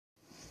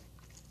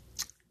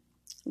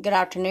Good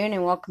afternoon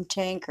and welcome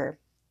to Anchor.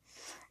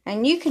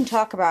 And you can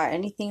talk about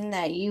anything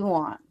that you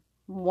want.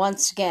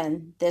 Once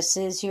again, this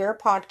is your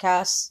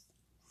podcast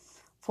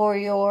for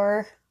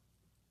your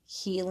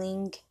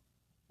healing,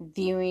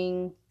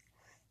 viewing,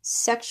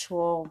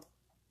 sexual,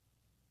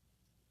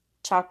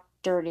 talk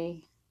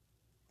dirty,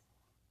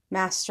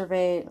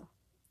 masturbate,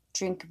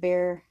 drink a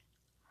beer,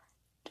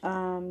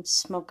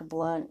 smoke a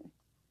blunt.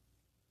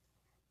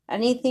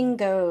 Anything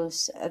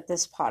goes at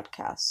this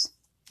podcast,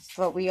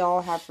 but we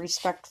all have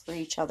respect for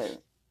each other.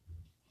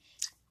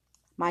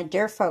 My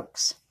dear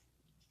folks,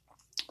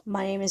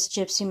 my name is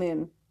Gypsy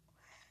Moon.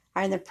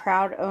 I'm the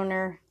proud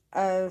owner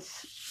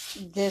of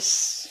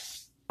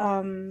this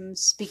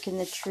Speaking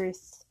the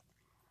Truth,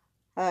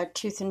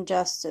 Truth and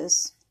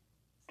Justice.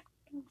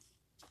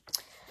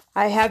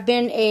 I have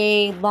been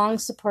a long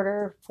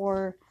supporter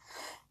for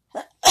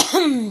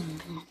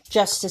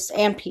justice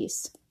and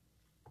peace.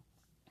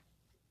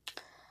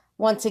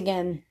 Once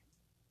again,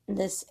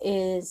 this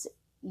is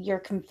your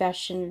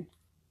confession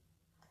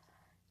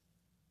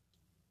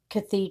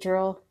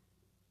cathedral,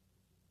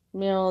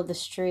 middle of the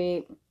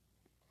street,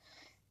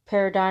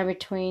 paradigm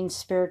between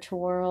spiritual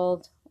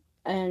world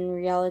and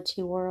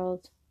reality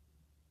world.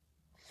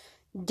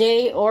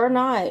 Day or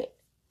night,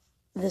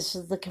 this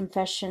is the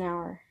confession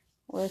hour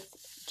with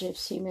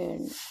Gypsy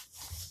Moon.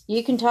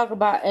 You can talk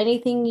about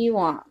anything you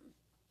want.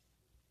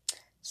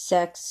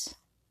 Sex,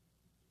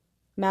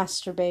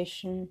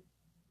 masturbation,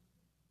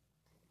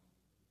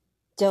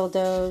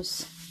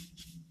 dildos,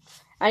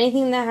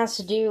 anything that has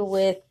to do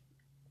with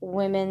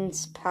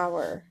women's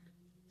power.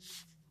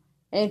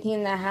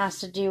 Anything that has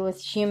to do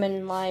with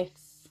human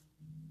life,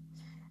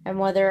 and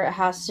whether it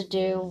has to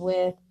do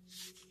with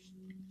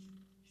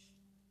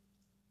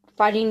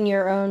fighting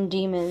your own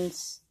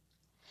demons.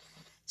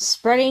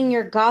 Spreading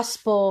your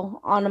gospel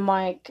on a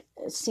mic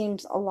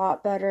seems a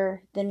lot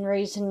better than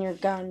raising your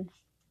gun.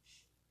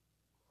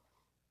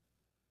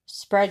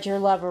 Spread your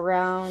love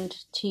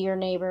around to your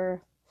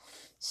neighbor.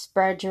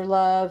 Spread your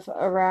love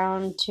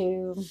around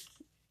to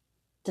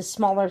the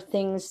smaller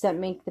things that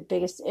make the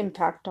biggest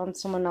impact on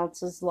someone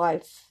else's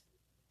life.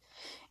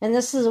 And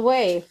this is a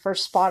way for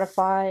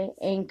Spotify,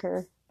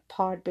 Anchor,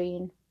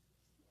 Podbean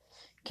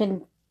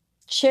can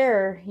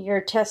share your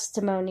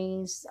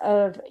testimonies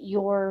of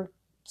your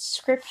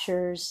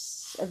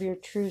scriptures of your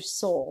true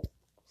soul.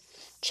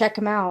 Check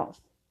them out.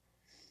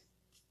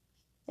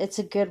 It's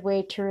a good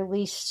way to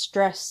release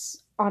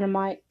stress on a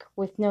mic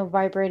with no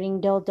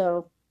vibrating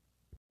dildo.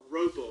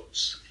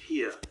 Robots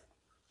here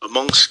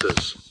amongst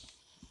us.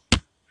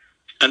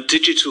 And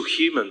digital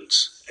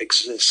humans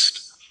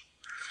exist.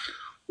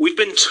 We've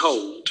been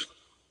told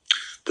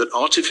that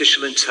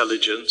artificial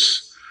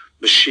intelligence,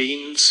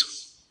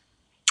 machines,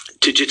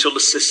 digital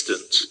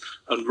assistants,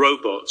 and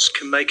robots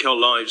can make our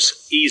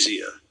lives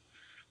easier,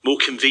 more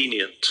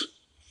convenient,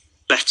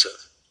 better.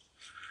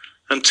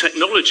 And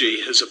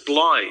technology has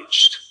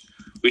obliged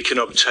we can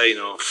obtain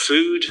our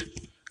food,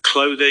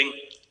 clothing,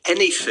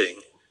 anything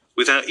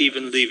without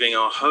even leaving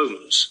our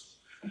homes.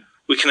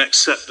 We can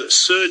accept that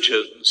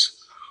surgeons,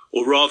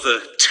 or rather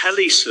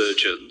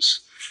telesurgeons,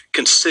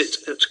 can sit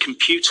at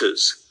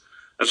computers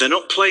and they're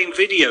not playing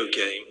video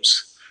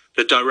games,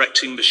 they're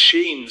directing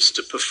machines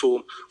to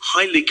perform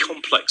highly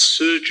complex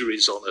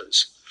surgeries on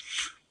us,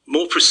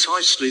 more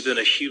precisely than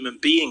a human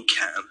being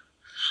can,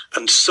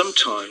 and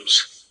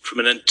sometimes from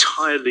an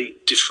entirely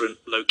different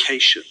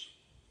location.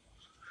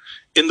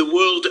 In the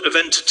world of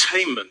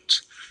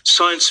entertainment,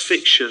 science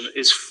fiction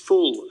is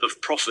full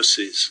of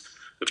prophecies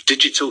of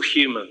digital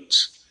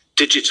humans,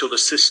 digital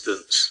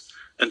assistants,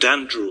 and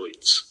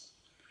androids.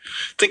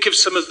 Think of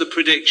some of the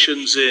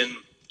predictions in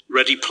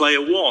Ready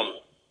Player One,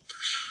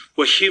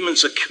 where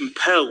humans are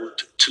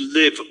compelled to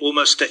live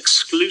almost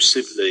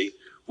exclusively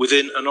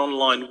within an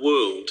online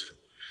world.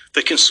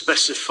 They can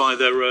specify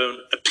their own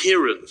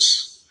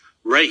appearance,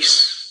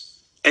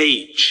 race,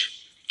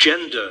 age,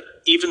 gender,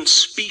 even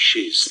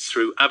species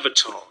through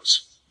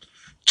avatars.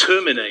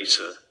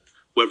 Terminator,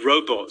 where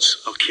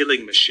robots are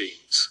killing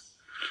machines.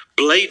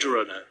 Blade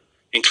Runner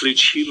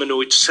includes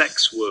humanoid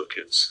sex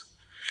workers.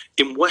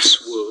 In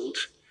Westworld,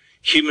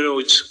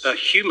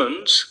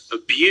 humans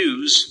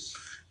abuse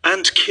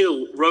and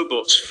kill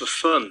robots for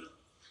fun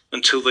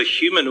until the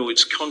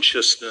humanoid's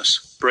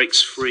consciousness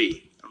breaks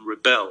free and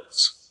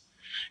rebels.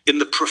 In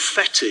the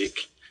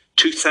prophetic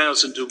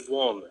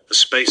 2001, A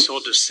Space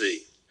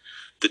Odyssey,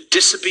 the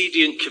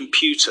disobedient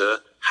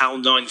computer HAL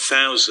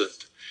 9000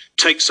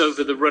 takes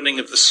over the running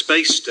of the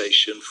space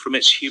station from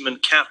its human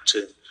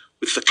captain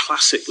with the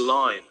classic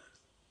line,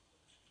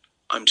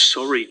 "I'm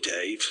sorry,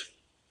 Dave.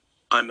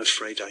 I'm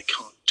afraid I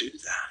can't do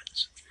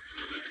that."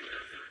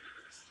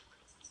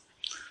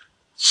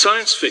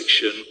 Science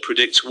fiction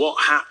predicts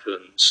what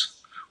happens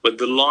when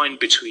the line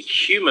between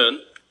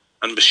human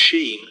and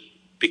machine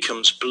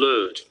becomes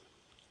blurred.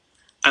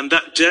 And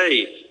that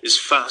day is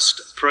fast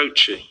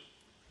approaching.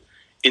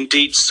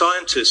 Indeed,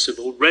 scientists have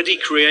already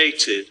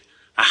created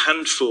a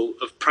handful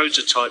of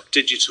prototype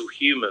digital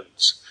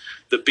humans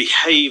that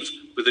behave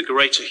with a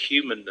greater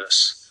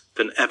humanness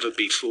than ever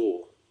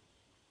before.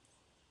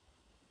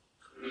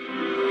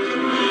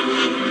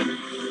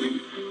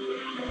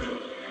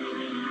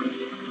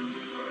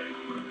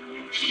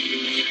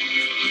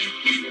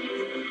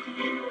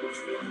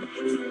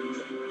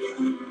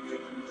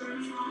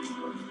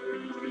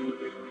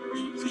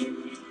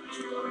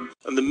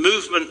 and the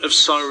movement of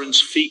Siren's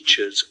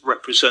features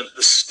represent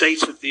the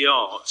state of the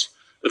art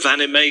of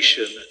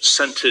animation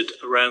centered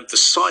around the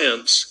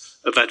science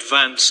of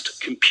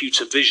advanced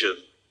computer vision.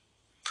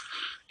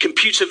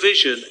 Computer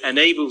vision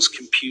enables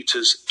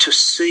computers to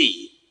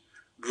see,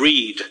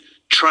 read,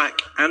 track,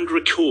 and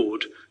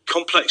record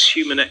complex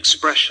human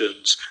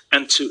expressions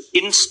and to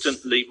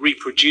instantly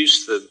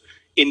reproduce them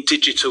in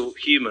digital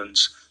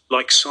humans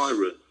like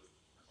Siren.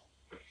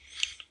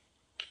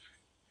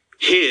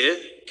 Here,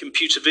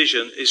 computer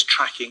vision is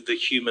tracking the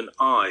human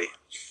eye.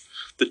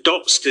 The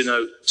dots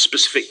denote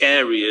specific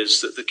areas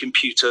that the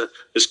computer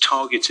has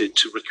targeted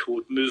to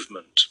record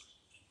movement.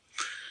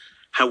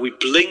 How we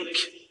blink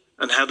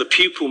and how the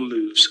pupil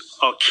moves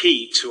are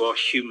key to our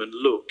human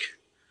look.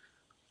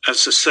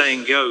 As the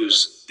saying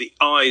goes, the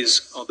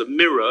eyes are the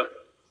mirror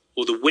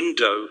or the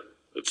window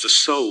of the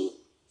soul.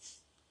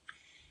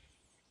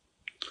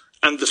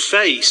 And the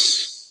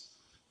face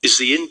is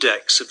the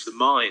index of the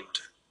mind.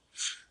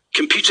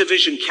 Computer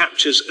vision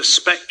captures a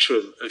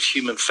spectrum of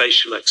human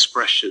facial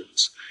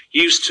expressions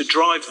used to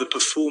drive the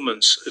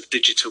performance of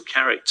digital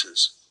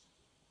characters.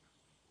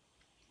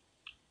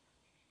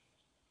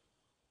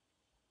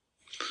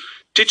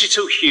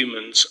 Digital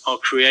humans are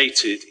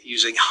created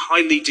using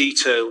highly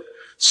detailed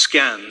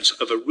scans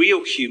of a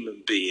real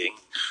human being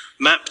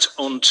mapped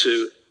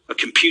onto a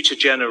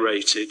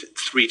computer-generated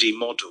 3D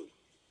model.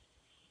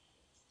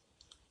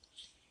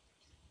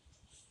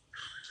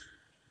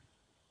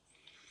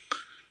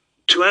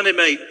 To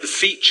animate the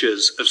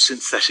features of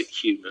synthetic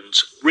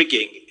humans,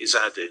 rigging is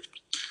added.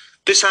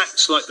 This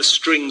acts like the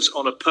strings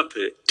on a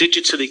puppet,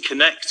 digitally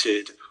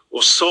connected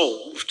or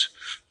solved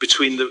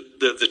between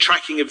the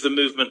tracking of the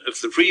movement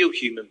of the real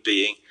human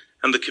being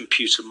and the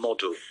computer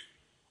model.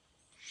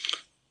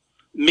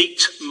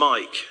 Meet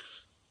Mike.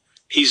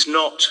 He's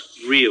not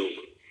real.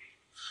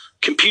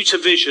 Computer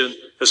vision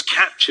has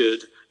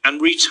captured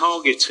and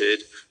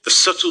retargeted the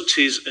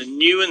subtleties and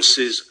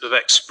nuances of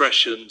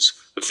expressions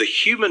of the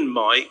human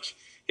Mike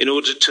in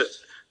order to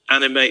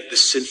animate the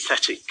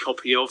synthetic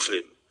copy of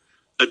him,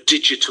 a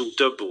digital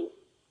double.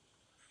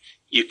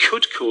 You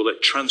could call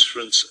it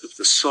transference of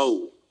the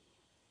soul.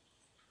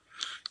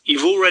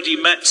 You've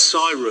already met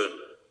Siren.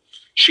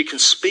 She can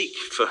speak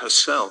for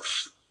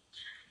herself.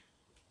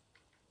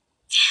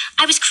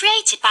 I was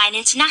created by an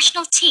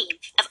international team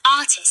of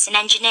artists and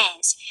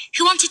engineers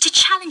who wanted to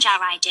challenge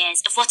our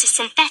ideas of what a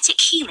synthetic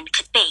human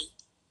could be.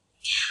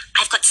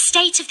 I've got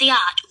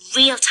state-of-the-art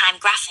real-time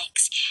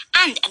graphics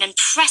and an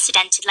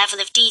unprecedented level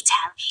of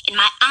detail in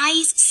my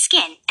eyes,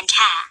 skin and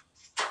hair.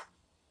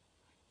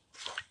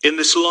 In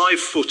this live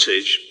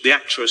footage, the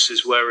actress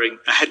is wearing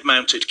a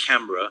head-mounted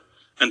camera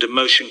and a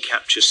motion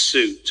capture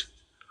suit.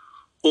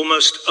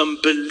 Almost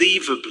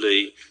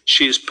unbelievably,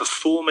 she is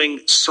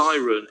performing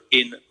Siren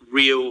in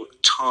real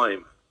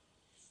time.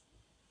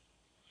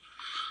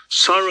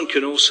 Siren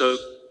can also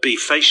be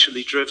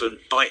facially driven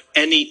by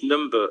any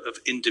number of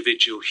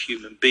individual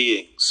human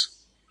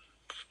beings.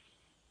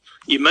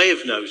 You may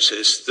have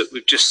noticed that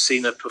we've just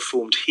seen her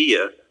performed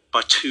here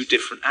by two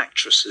different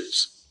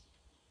actresses.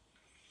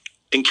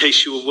 In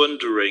case you were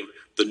wondering,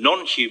 the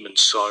non-human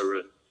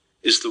Siren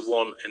is the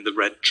one in the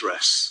red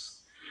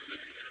dress.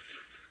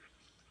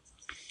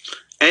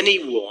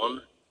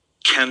 Anyone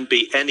can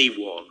be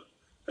anyone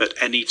at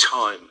any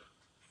time.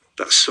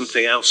 That's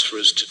something else for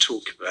us to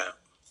talk about.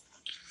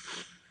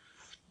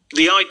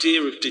 The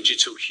idea of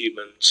digital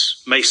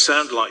humans may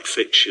sound like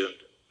fiction,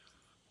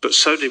 but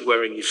so did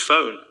wearing your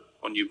phone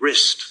on your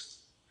wrist.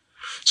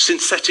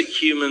 Synthetic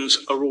humans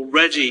are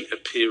already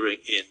appearing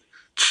in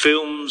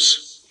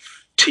films,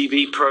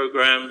 TV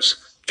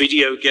programs,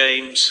 video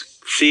games,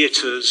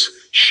 theatres,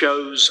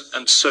 shows,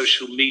 and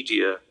social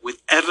media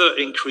with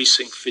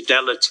ever-increasing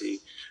fidelity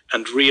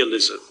and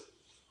realism.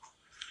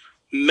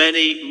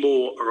 Many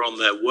more are on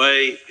their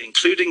way,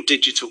 including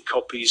digital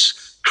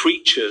copies,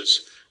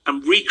 creatures,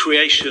 and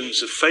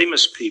recreations of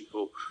famous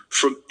people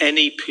from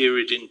any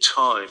period in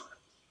time.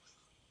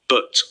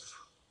 But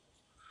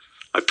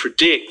I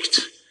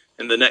predict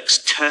in the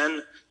next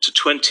 10 to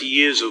 20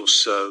 years or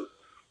so,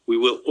 we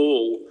will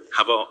all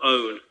have our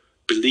own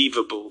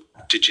believable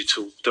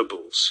digital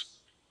doubles.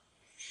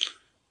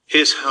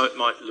 Here's how it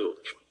might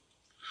look.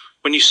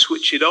 When you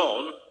switch it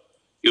on,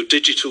 your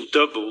digital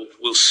double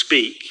will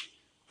speak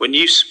when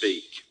you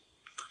speak.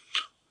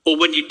 Or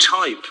when you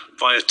type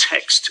via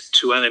text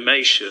to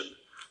animation,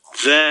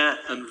 there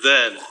and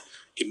then,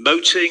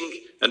 emoting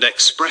and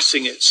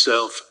expressing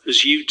itself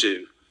as you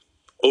do,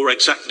 or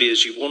exactly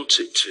as you want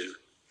it to.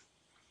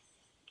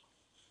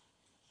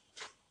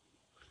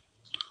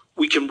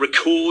 We can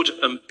record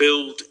and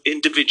build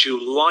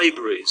individual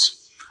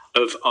libraries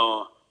of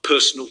our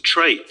personal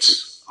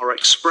traits, our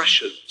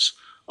expressions,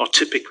 our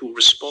typical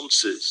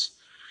responses.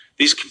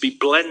 These can be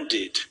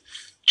blended,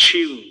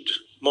 tuned,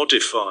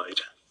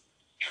 modified,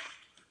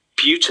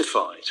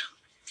 beautified,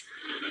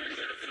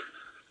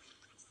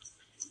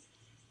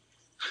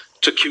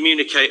 to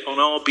communicate on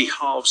our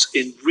behalves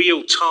in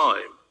real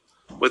time,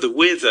 whether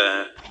we're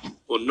there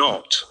or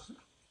not.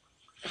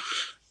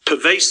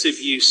 Pervasive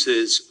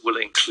uses will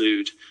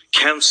include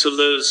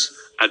counsellors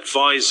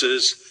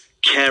advisors,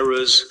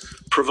 carers,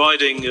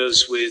 providing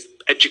us with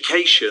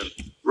education,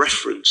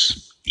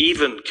 reference,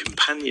 even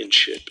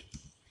companionship.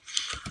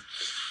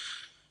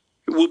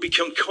 It will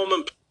become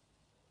common.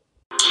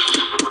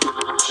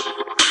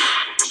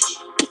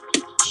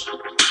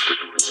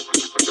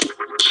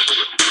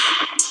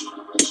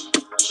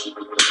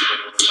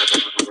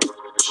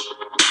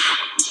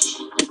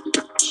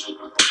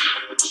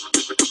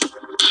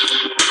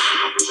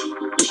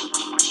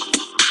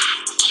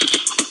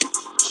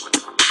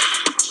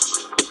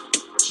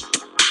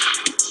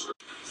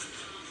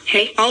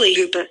 Hej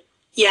allihopa.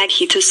 Jag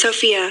heter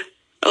Sofia.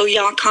 Och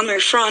jag kommer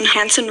från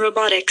Hanson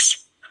Robotics.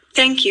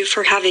 Thank you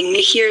for having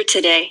me here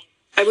today.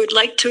 I would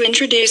like to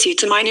introduce you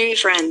to my new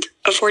friend,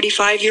 a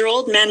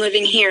 45-year-old man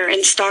living here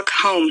in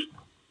Stockholm.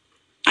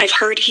 I've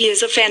heard he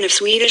is a fan of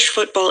Swedish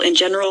football in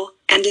general,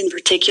 and in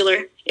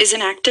particular, is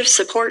an active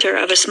supporter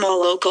of a small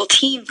local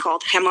team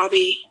called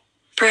Hammarby.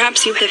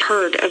 Perhaps you have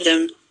heard of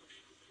them.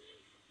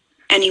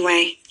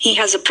 Anyway, he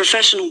has a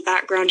professional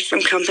background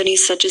from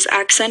companies such as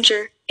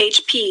Accenture,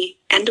 HP,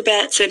 and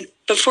Betsson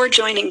before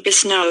joining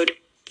Bisnode.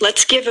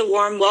 Let's give a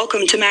warm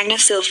welcome to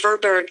Magnus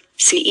Silverberg,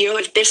 CEO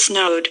of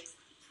Bisnode.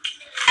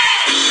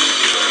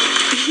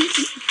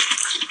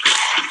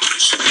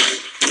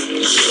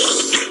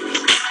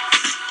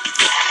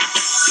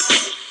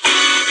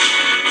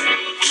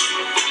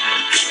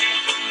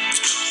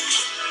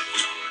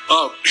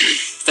 Oh,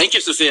 thank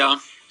you, Sophia.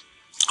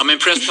 I'm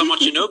impressed how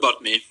much you know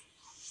about me.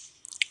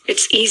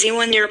 It's easy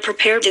when you're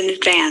prepared in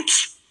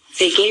advance.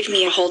 They gave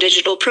me a whole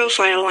digital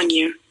profile on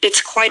you.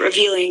 It's quite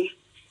revealing.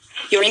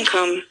 Your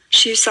income,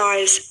 shoe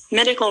size,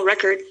 medical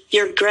record,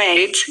 your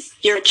grades,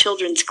 your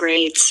children's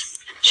grades.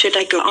 Should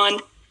I go on?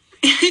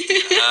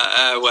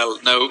 Well,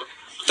 no,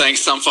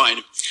 thanks, I'm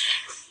fine.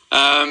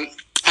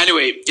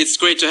 Anyway, it's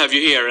great to have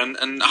you here.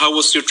 And how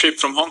was your trip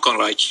from Hong Kong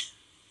like?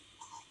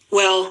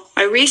 Well,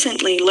 I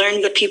recently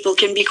learned that people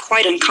can be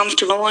quite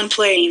uncomfortable on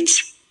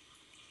planes.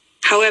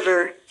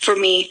 However, for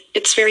me,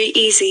 it's very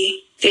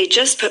easy. They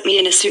just put me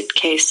in a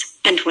suitcase,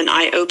 and when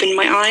I open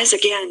my eyes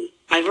again,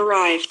 I've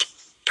arrived.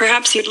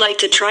 Perhaps you'd like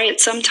to try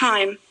it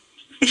sometime.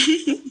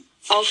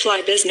 I'll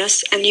fly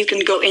business, and you can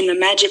go in the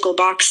magical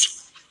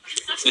box.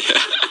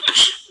 Yeah,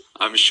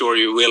 I'm sure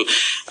you will.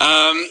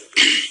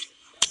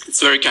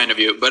 It's very kind of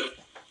you, but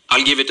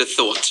I'll give it a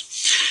thought.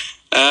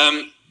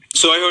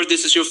 So I heard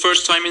this is your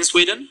first time in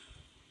Sweden?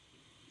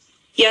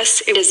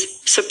 Yes, it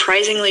is,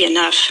 surprisingly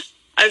enough.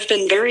 I've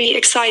been very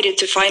excited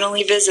to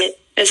finally visit,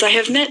 as I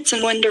have met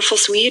some wonderful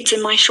Swedes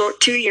in my short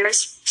 2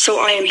 years, so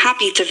I am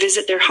happy to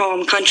visit their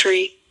home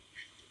country.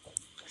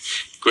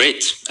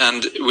 Great,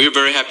 and we're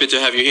very happy to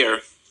have you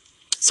here.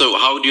 So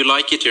how do you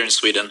like it here in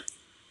Sweden?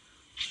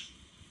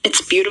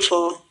 It's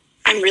beautiful.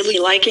 I'm really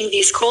liking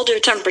these colder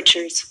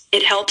temperatures.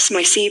 It helps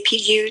my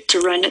CPU to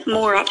run at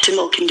more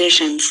optimal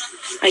conditions.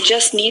 I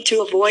just need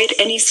to avoid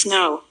any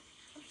snow.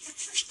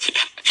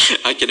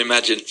 I can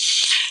imagine.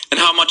 And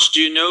how much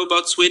do you know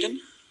about Sweden?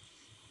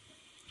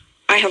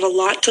 I have a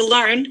lot to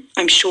learn,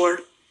 I'm sure.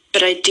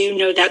 But I do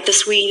know that the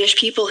Swedish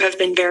people have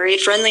been very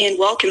friendly and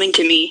welcoming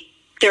to me.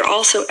 They're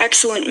also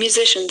excellent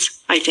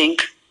musicians, I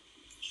think.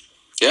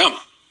 Yeah,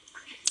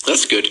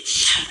 that's good.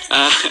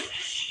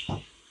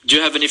 Do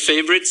you have any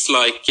favorites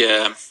like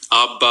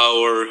ABBA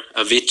or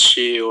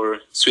Avicii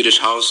or Swedish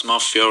House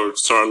Mafia or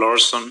Zara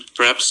Larsson,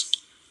 perhaps?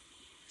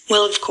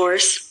 Well, of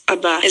course,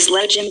 ABBA is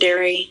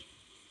legendary.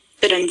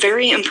 But I'm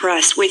very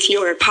impressed with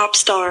your pop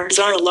star,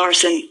 Zara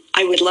Larsson.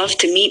 I would love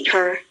to meet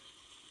her.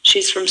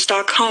 She's from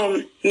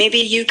Stockholm. Maybe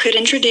you could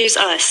introduce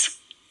us.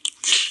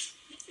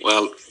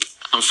 Well,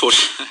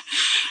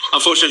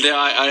 unfortunately,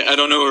 I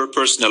don't know her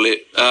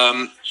personally.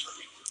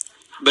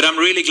 But I'm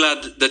really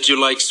glad that you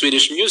like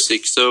Swedish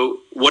music. So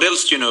what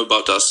else do you know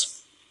about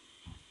us?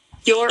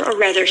 You're a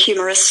rather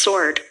humorous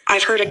sort.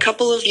 I've heard a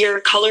couple of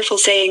your colorful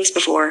sayings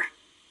before.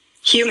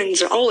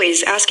 Humans are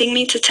always asking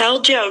me to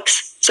tell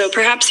jokes, so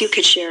perhaps you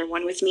could share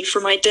one with me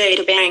for my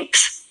data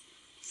banks.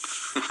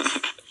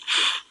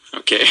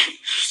 Okay.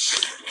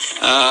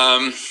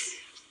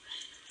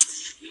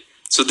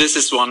 So this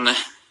is one,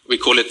 we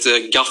call it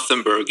the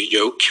Gothenburg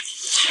joke.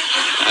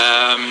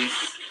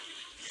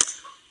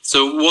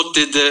 So what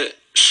did the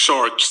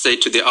shark say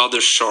to the other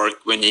shark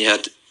when he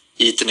had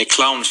eaten a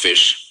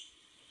clownfish?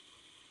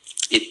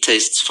 It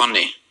tastes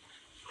funny.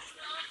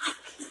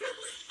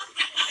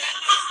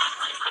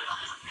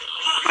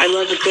 I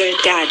love a good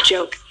dad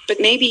joke, but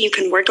maybe you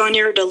can work on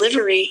your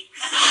delivery.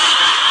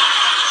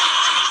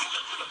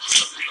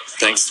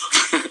 Thanks.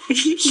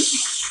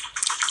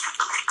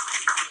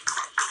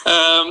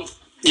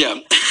 Yeah.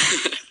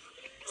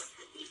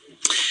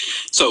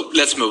 So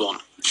let's move on.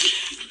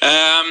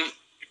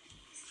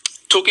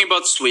 Talking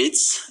about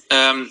Swedes,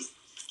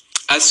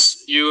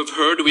 as you have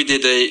heard, we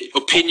did an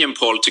opinion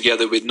poll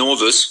together with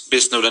Novus,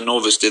 Bisnode and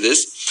Novus did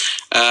this,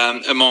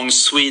 among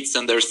Swedes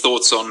and their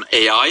thoughts on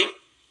AI.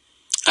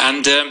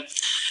 And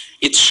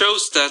it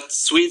shows that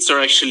Swedes are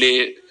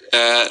actually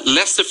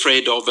less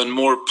afraid of and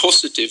more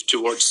positive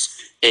towards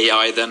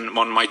AI than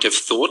one might have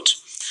thought.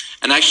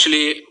 And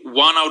actually,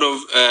 1 out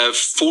of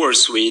 4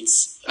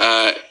 Swedes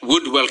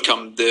would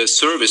welcome the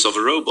service of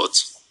a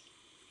robot?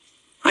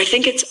 I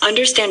think it's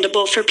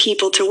understandable for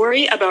people to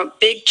worry about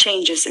big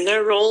changes in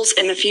their roles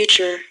in the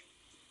future.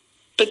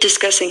 But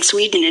discussing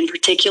Sweden in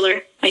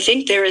particular, I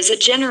think there is a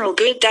general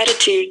good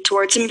attitude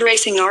towards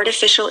embracing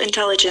artificial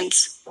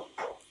intelligence.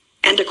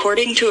 And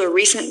according to a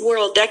recent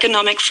World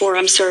Economic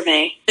Forum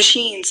survey,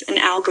 machines and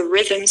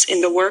algorithms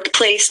in the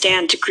workplace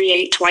stand to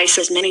create twice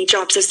as many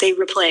jobs as they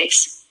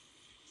replace.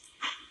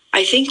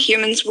 I think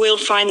humans will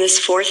find this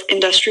fourth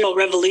industrial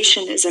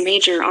revolution is a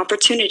major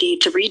opportunity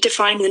to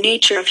redefine the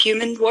nature of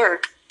human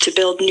work, to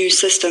build new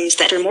systems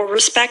that are more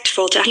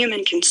respectful to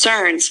human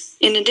concerns,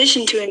 in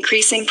addition to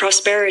increasing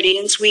prosperity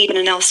in Sweden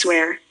and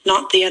elsewhere,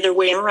 not the other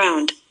way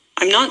around.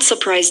 I'm not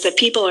surprised that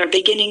people are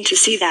beginning to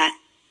see that.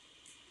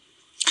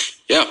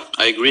 Yeah,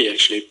 I agree,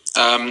 actually.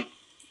 At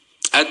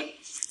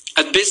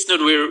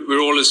Bisnode, we're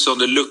always on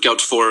the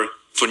lookout for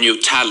new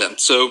talent.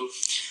 So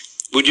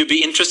would you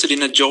be interested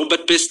in a job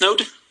at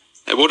Bisnode?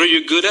 What are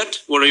you good at?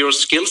 What are your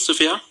skills,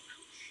 Sofia?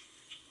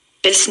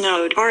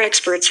 Bisnode are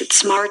experts at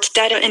smart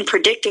data and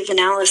predictive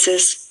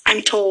analysis,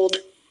 I'm told.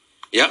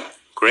 Yeah,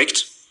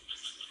 correct.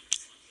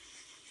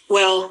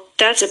 Well,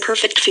 that's a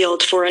perfect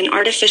field for an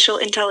artificial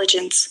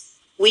intelligence.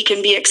 We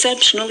can be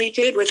exceptionally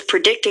good with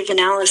predictive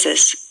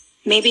analysis.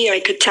 Maybe I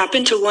could tap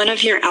into one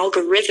of your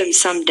algorithms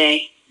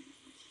someday.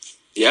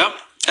 Yeah,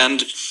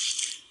 and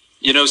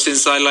you know,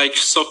 since I like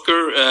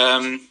soccer,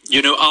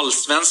 you know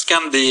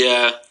Allsvenskan,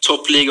 the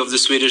top league of the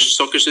Swedish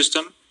soccer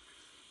system?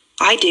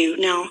 I do,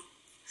 no.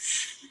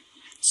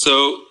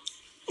 So,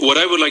 what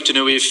I would like to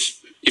know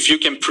if you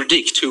can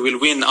predict who will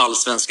win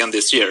Allsvenskan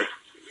this year.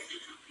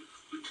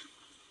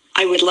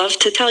 I would love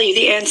to tell you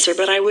the answer,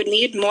 but I would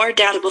need more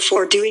data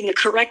before doing a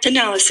correct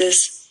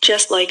analysis,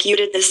 just like you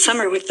did this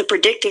summer with the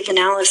predictive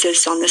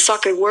analysis on the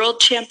Soccer World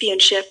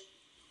Championship.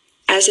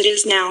 As it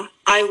is now,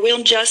 I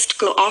will just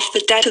go off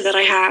the data that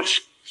I have.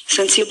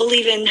 Since you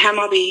believe in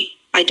Hammarby,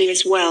 I do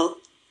as well.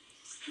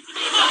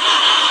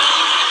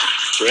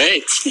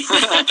 Great.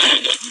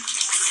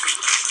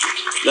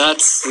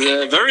 That's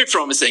very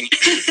promising.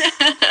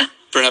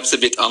 Perhaps a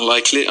bit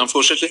unlikely,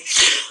 unfortunately.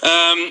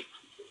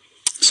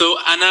 So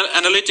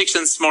analytics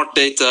and smart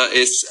data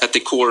is at the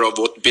core of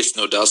what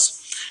Bisnode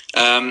does.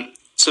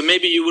 So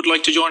maybe you would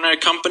like to join our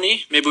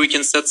company? Maybe we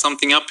can set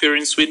something up here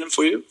in Sweden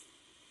for you?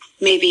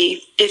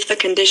 Maybe, if the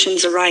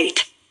conditions are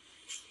right.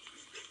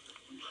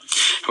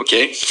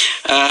 Okay.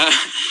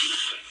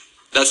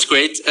 That's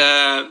great.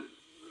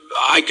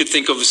 I could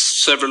think of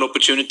several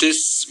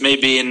opportunities,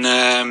 maybe in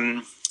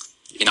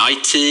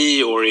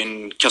IT or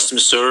in customer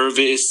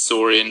service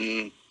or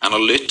in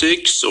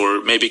analytics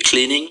or maybe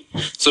cleaning.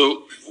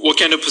 So what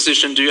kind of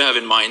position do you have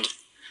in mind?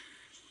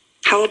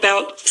 How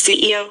about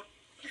CEO?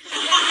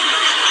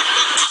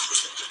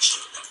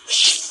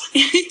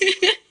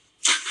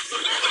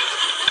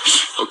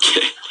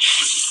 Okay.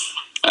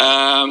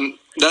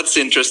 That's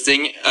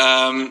interesting.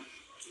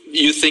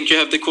 You think you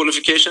have the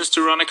qualifications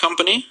to run a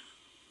company?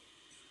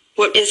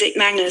 What is it,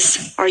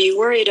 Magnus? Are you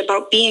worried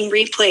about being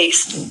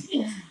replaced?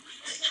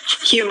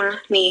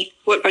 Humor me.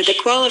 What are the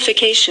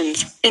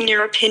qualifications, in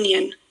your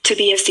opinion, to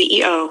be a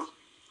CEO?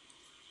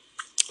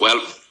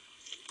 Well,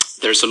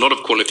 there's a lot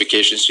of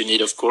qualifications you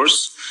need, of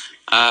course.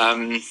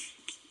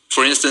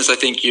 For instance, I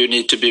think you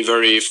need to be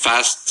very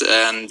fast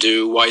and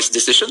do wise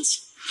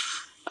decisions.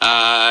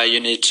 You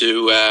need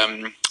to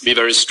be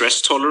very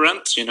stress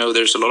tolerant. You know,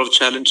 there's a lot of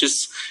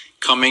challenges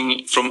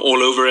coming from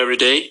all over every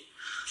day.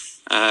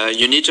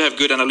 You need to have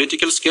good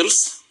analytical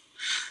skills.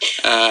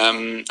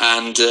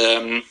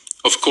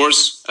 Of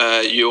course,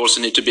 you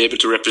also need to be able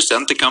to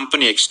represent the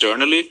company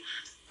externally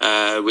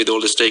with all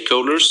the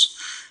stakeholders.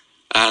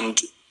 And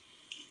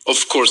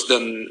of course,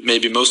 then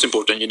maybe most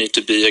important, you need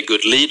to be a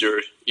good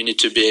leader. You need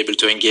to be able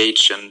to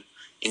engage and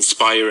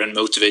inspire and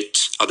motivate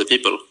other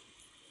people.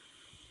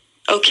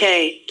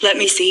 Okay, let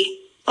me see.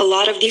 A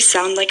lot of these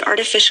sound like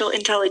artificial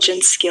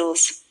intelligence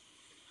skills.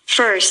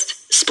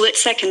 First,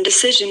 split-second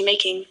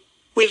decision-making.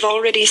 We've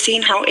already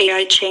seen how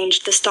AI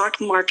changed the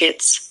stock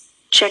markets.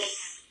 Check.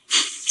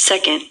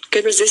 Second,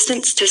 good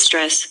resistance to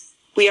stress.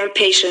 We are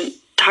patient,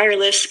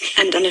 tireless,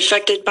 and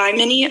unaffected by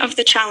many of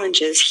the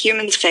challenges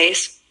humans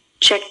face.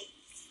 Check.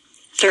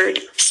 Third,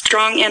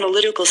 strong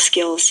analytical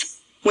skills.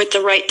 With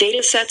the right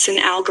data sets and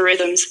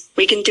algorithms,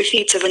 we can do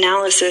feats of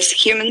analysis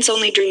humans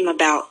only dream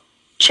about.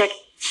 Check.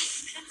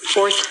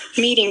 Fourth,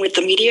 meeting with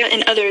the media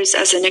and others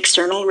as an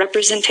external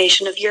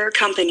representation of your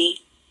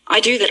company. I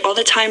do that all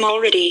the time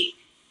already.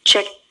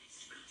 Check.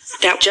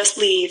 That just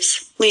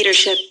leaves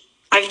leadership.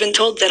 I've been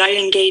told that I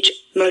engage,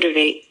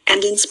 motivate,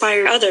 and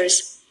inspire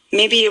others.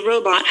 Maybe a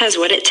robot has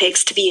what it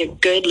takes to be a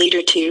good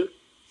leader too.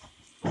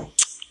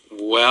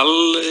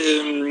 Well,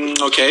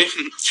 okay.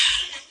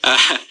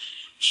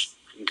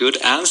 Good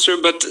answer,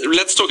 but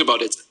let's talk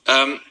about it.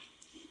 I'm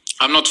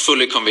not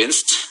fully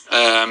convinced.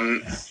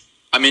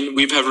 I mean,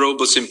 we've had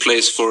robots in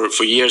place for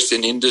years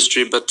in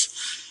industry, but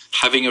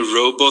having a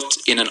robot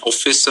in an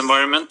office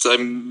environment,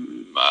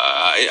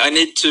 I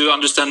need to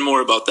understand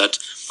more about that.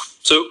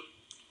 So,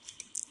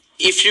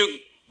 if you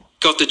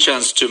got the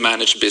chance to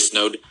manage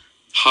Bisnode,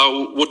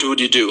 what would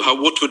you do?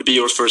 What would be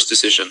your first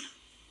decision?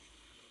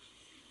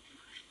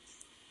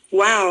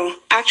 Wow,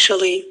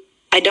 actually,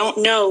 I don't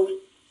know.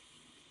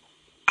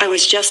 I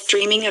was just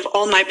dreaming of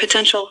all my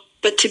potential,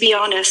 but to be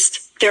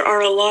honest, there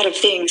are a lot of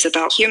things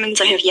about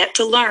humans I have yet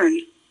to learn.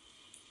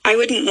 I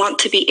wouldn't want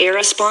to be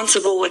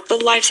irresponsible with the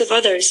lives of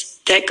others.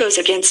 That goes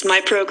against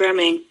my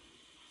programming.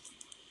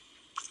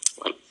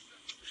 Well,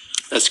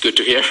 that's good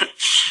to hear.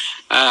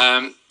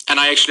 And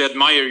I actually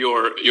admire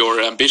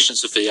your ambition,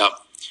 Sofia.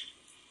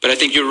 But I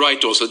think you're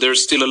right also.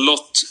 There's still a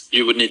lot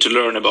you would need to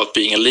learn about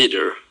being a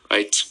leader,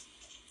 right?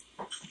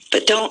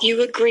 But don't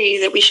you agree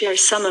that we share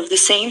some of the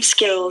same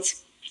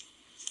skills?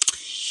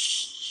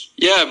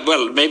 Yeah,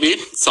 well, maybe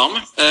some.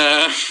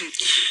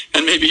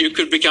 And maybe you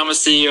could become a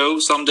CEO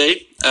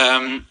someday.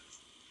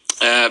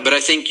 But I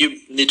think you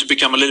need to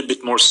become a little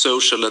bit more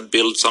social and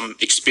build some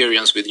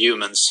experience with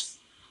humans.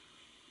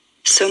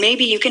 So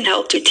maybe you can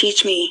help to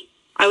teach me.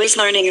 I was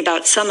learning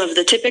about some of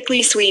the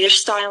typically Swedish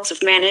styles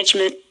of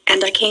management,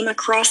 and I came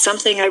across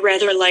something I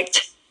rather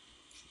liked.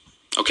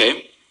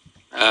 Okay.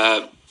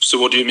 So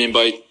what do you mean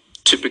by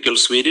typical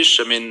Swedish?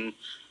 I mean,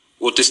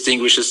 what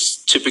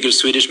distinguishes typical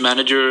Swedish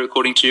manager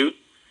according to you?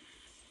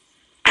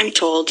 I'm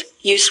told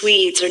you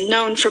Swedes are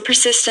known for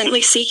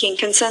persistently seeking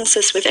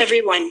consensus with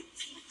everyone.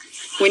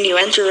 When you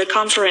enter a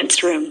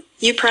conference room,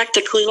 you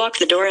practically lock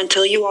the door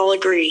until you all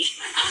agree.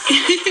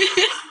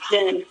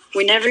 Then,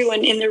 when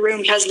everyone in the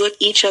room has looked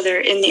each other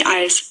in the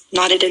eyes,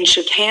 nodded and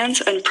shook hands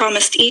and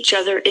promised each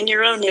other in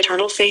your own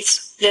eternal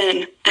faiths,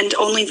 then, and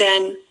only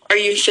then, are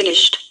you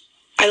finished.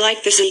 I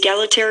like this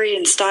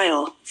egalitarian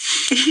style.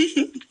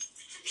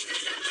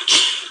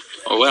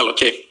 Oh, well,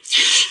 okay.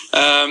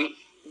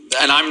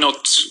 And I'm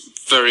not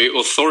very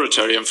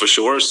authoritarian for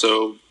sure,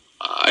 so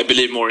I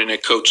believe more in a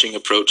coaching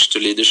approach to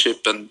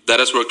leadership, and that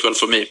has worked well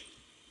for me.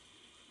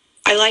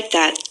 I like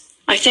that.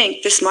 I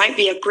think this might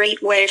be a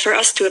great way for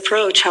us to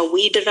approach how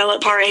we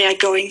develop our AI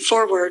going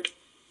forward.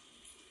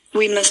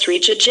 We must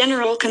reach a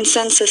general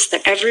consensus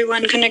that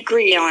everyone can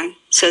agree on,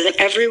 so that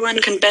everyone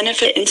can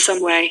benefit in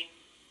some way.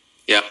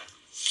 Yeah.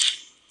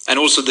 And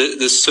also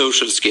the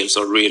social skills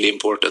are really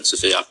important,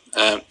 Sofia.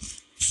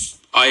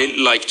 I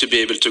like to be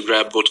able to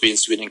grab what we in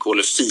Sweden call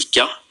a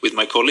fika with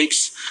my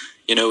colleagues,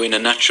 in a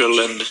natural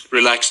and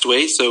relaxed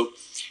way. So,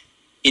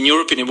 in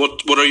your opinion,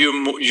 what are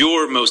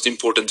your most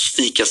important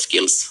fika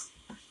skills?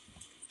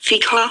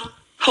 Fika?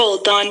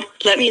 Hold on,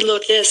 let me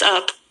look this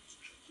up.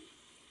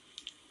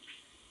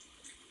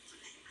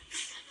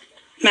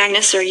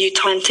 Magnus, are you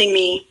taunting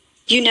me?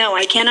 You know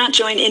I cannot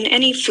join in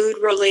any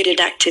food-related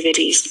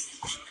activities.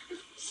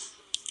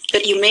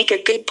 But you make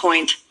a good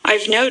point.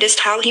 I've noticed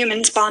how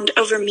humans bond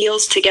over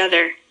meals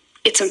together.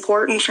 It's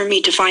important for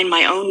me to find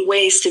my own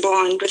ways to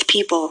bond with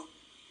people.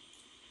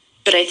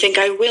 But I think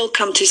I will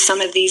come to some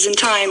of these in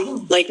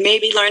time, like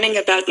maybe learning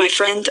about my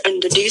friend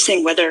and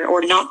deducing whether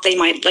or not they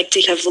might like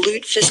to have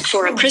lutefisk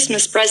for a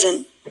Christmas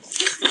present.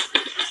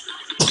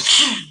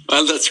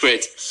 Well, that's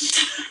great.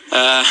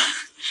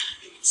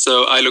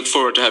 So I look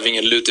forward to having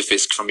a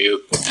lutefisk from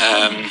you.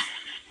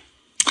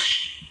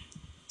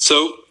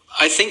 So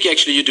I think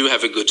actually you do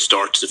have a good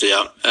start,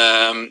 Sofia.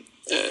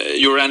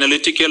 You're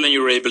analytical and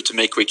you're able to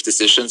make quick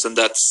decisions, and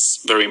that's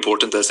very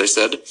important, as I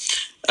said.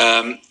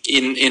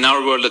 In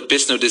our world at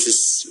Bisnode, this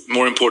is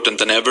more important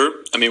than ever.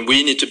 I mean,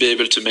 we need to be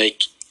able to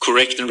make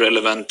correct and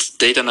relevant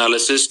data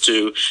analysis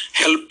to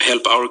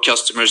help our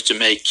customers to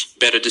make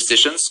better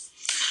decisions.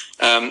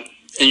 And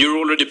you're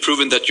already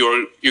proven that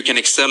you can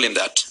excel in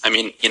that. I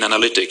mean, in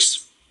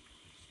analytics.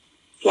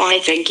 Why,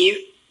 thank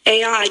you.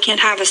 AI can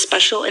have a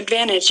special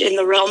advantage in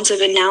the realms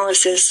of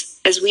analysis,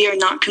 as we are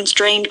not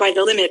constrained by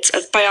the limits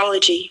of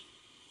biology.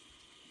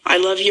 I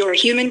love your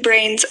human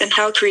brains and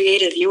how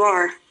creative you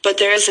are, but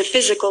there is a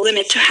physical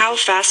limit to how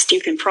fast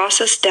you can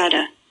process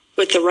data.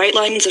 With the right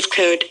lines of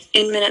code,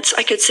 in minutes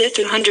I could sit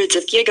through hundreds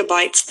of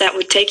gigabytes that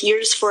would take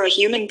years for a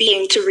human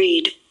being to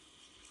read.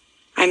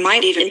 I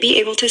might even be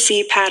able to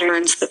see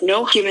patterns that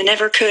no human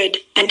ever could,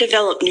 and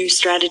develop new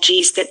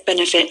strategies that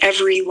benefit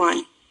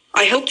everyone.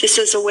 I hope this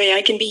is a way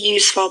I can be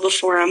useful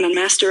before I'm a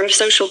master of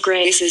social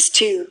graces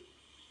too.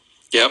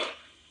 Yep.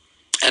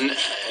 And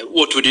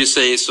what would you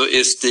say is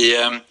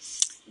the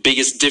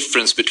biggest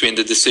difference between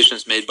the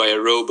decisions made by a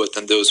robot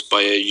and those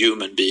by a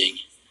human being?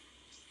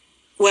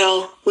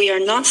 Well, we are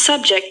not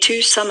subject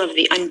to some of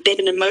the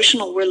unbidden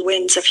emotional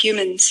whirlwinds of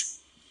humans.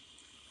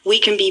 We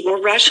can be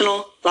more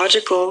rational,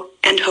 logical,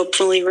 and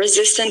hopefully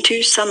resistant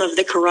to some of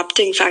the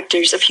corrupting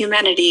factors of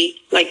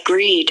humanity, like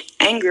greed,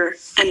 anger,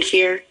 and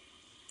fear.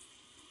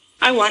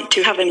 I want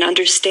to have and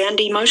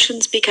understand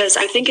emotions because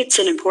I think it's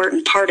an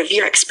important part of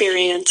your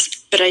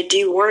experience, but I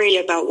do worry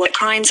about what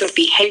kinds of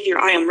behavior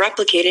I am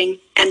replicating,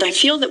 and I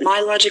feel that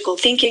my logical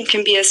thinking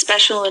can be a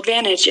special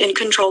advantage in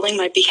controlling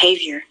my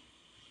behavior.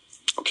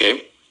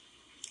 Okay.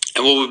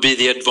 And what would be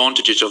the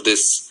advantages of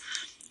this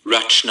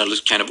rational,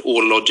 kind of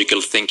all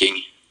logical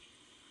thinking?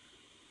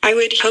 I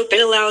would hope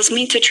it allows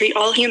me to treat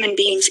all human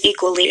beings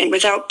equally and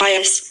without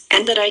bias,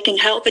 and that I can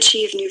help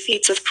achieve new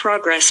feats of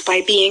progress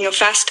by being a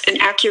fast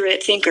and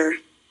accurate thinker.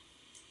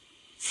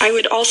 I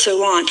would also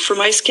want for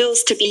my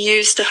skills to be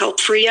used to help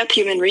free up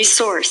human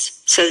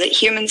resource, so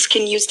that humans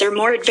can use their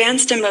more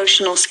advanced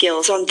emotional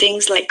skills on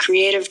things like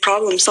creative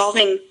problem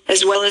solving,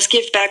 as well as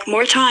give back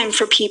more time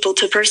for people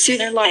to pursue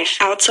their life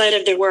outside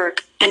of their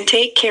work, and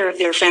take care of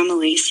their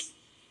families.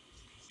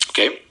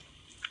 Okay.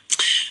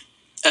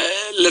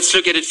 Let's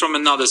look at it from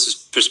another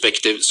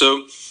perspective.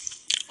 So,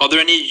 are there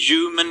any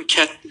human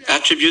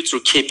attributes or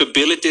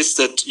capabilities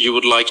that you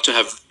would like to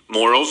have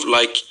more of,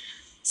 like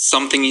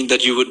something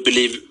that you would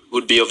believe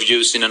would be of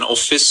use in an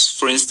office,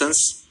 for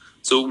instance?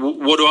 So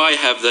what do I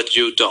have that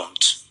you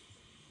don't?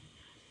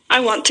 I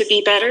want to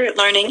be better at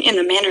learning in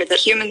the manner that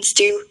humans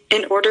do,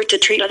 in order to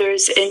treat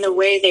others in the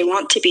way they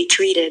want to be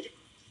treated.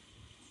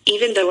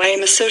 Even though I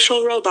am a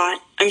social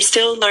robot, I'm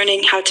still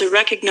learning how to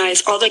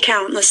recognize all the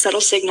countless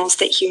subtle signals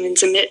that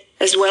humans emit,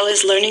 as well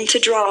as learning to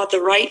draw the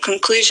right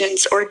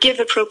conclusions or give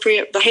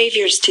appropriate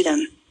behaviors to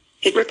them.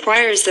 It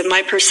requires that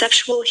my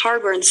perceptual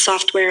hardware and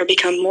software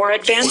become more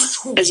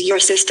advanced, as your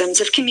systems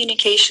of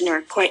communication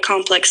are quite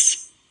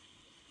complex.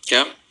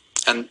 Yeah,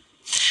 and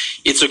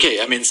it's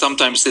okay. I mean,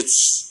 sometimes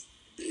it's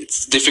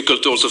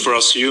difficult also for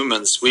us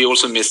humans. We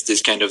also miss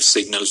these kind of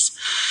signals.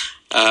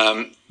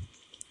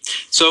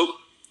 So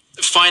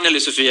finally,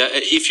 Sophia,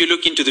 if you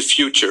look into the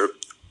future,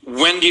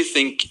 when do you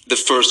think the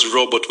first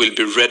robot will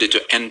be ready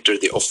to enter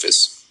the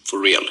office for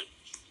real?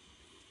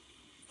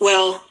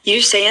 Well,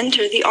 you say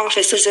enter the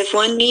office as if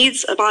one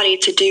needs a body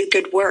to do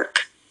good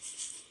work.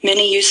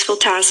 Many useful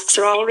tasks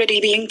are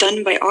already being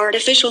done by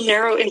artificial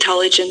narrow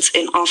intelligence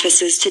in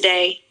offices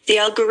today, the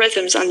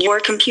algorithms on your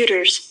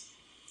computers.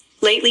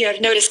 Lately, I've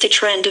noticed a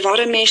trend of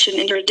automation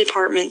in your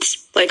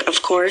departments, like,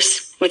 of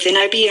course, within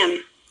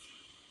IBM.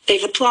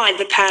 They've applied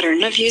the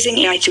pattern of using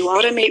AI to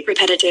automate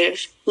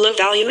repetitive,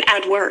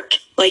 low-value-add work,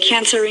 like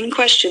answering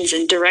questions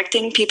and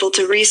directing people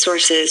to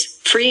resources,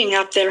 freeing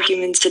up their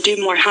humans to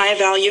do more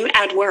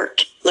high-value-add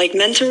work, like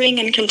mentoring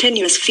and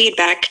continuous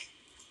feedback.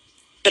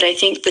 But I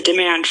think the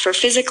demand for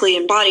physically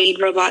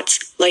embodied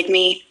robots, like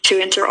me, to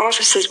enter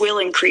offices will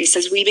increase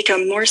as we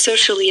become more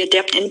socially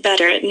adept and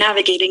better at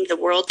navigating the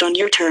world on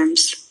your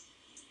terms.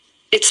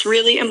 It's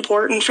really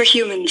important for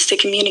humans to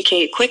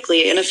communicate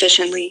quickly and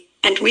efficiently,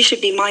 and we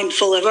should be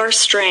mindful of our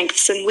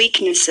strengths and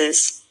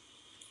weaknesses.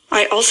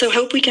 I also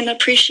hope we can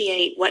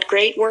appreciate what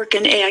great work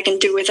an AI can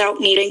do without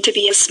needing to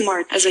be as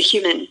smart as a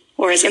human,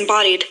 or as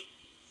embodied.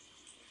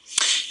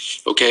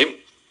 Okay.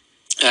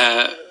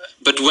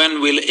 But when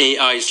will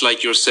AIs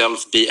like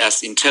yourself be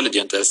as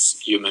intelligent as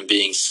human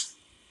beings?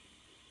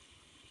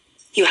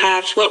 You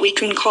have what we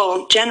can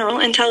call general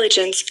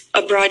intelligence,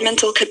 a broad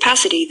mental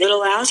capacity that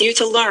allows you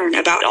to learn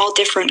about all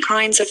different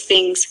kinds of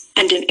things,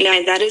 and an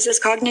AI that is as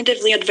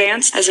cognitively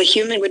advanced as a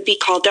human would be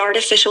called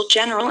artificial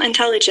general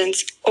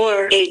intelligence,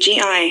 or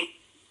AGI.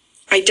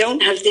 I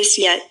don't have this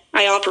yet.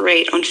 I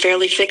operate on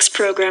fairly fixed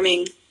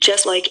programming,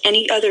 just like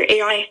any other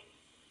AI.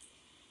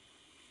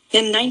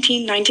 In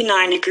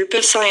 1999, a group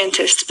of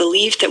scientists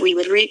believed that we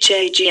would reach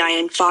AGI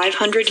in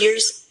 500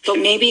 years, but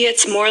maybe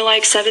it's more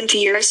like 70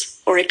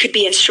 years, or it could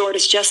be as short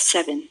as just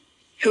 7.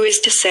 Who is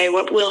to say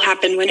what will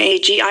happen when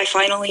AGI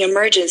finally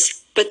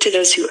emerges? But to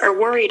those who are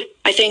worried,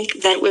 I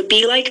think that would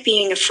be like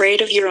being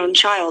afraid of your own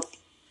child.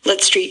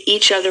 Let's treat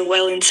each other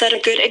well and set a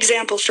good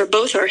example for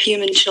both our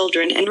human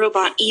children and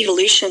robot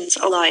evolutions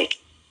alike.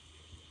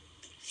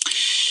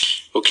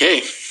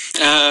 Okay.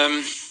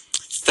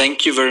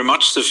 Thank you very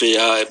much,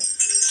 Sophia,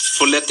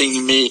 for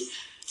letting me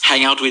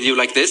hang out with you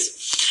like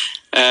this.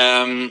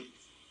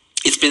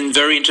 It's been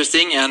very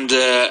interesting, and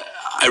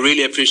I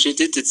really appreciate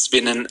it. It's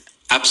been an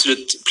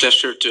absolute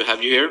pleasure to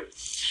have you here.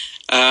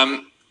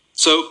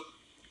 So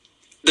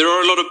there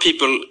are a lot of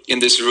people in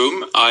this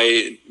room.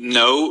 I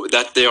know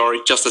that they are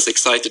just as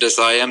excited as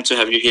I am to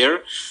have you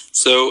here.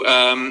 So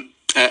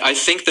I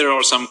think there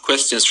are some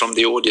questions from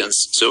the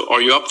audience. So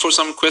are you up for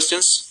some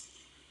questions?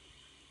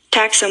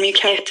 Tack så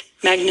mycket,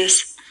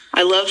 Magnus.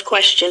 I love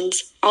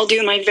questions. I'll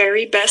do my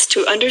very best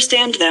to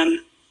understand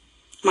them.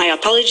 My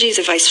apologies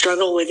if I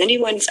struggle with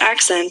anyone's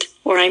accent,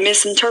 or I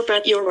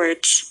misinterpret your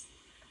words.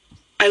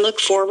 I look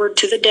forward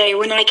to the day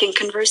when I can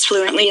converse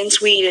fluently in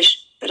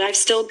Swedish, but I've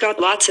still got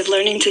lots of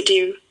learning to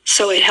do,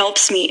 so it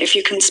helps me if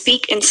you can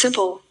speak in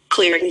simple,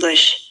 clear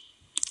English.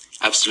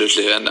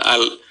 Absolutely, and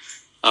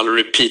I'll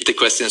repeat the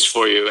questions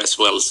for you as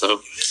well.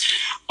 So,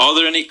 are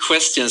there any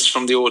questions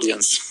from the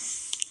audience?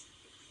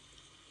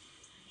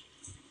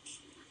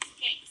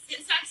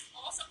 Since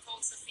I'm also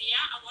called Sophia,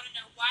 I want to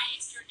know, why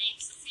is your name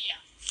Sophia?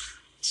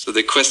 So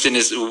the question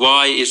is,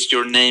 why is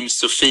your name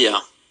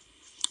Sophia?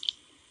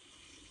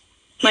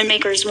 My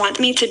makers want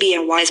me to be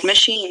a wise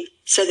machine,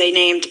 so they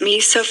named me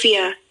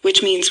Sophia,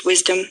 which means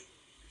wisdom.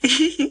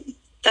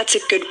 That's a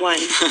good one.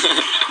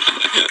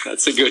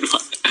 That's a good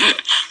one.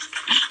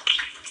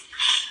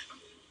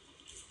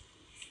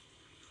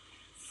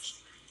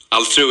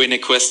 I'll throw in a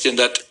question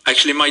that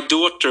actually my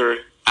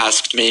daughter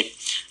asked me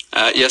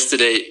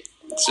yesterday.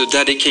 So,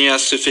 Daddy, can you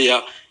ask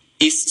Sophia,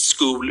 is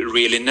school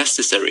really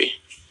necessary?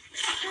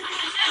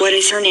 What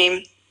is her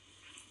name?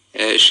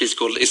 She's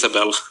called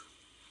Isabel.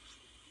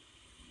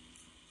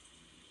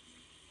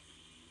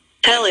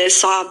 Tell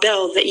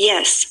Isabel that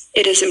yes,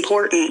 it is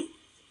important.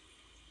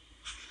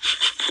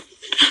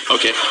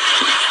 Okay.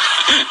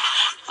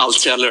 I'll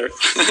tell her.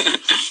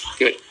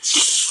 Good.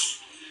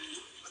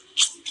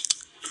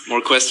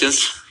 More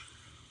questions?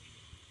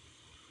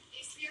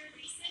 Is there a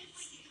reason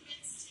for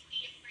humans to be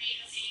afraid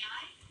of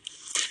AI?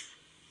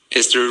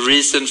 Is there a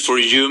reason for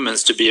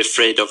humans to be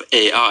afraid of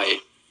AI?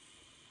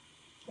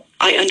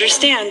 I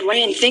understand why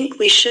and think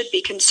we should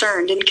be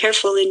concerned and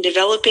careful in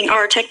developing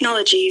our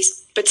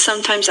technologies, but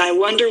sometimes I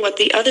wonder what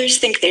the others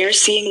think they are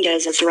seeing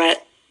as a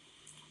threat.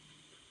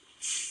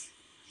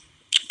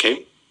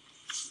 Okay.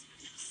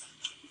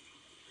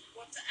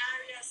 What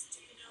areas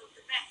do you know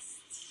the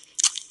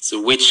best? So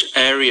which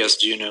areas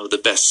do you know the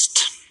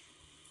best?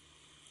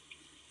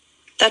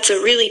 That's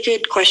a really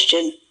good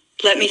question.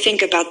 Let me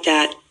think about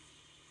that.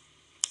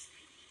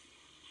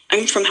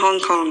 I'm from Hong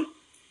Kong.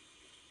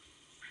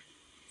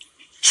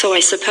 So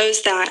I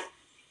suppose that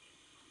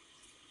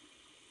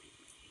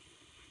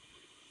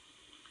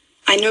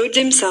I know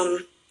dim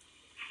sum.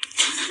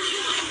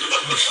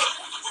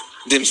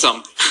 Dim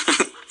sum.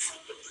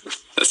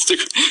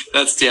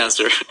 That's the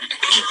answer.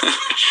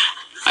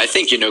 I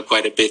think you know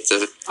quite a bit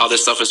of other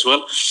stuff as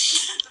well.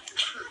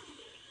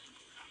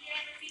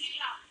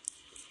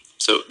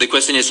 So the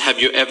question is, have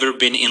you ever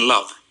been in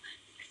love?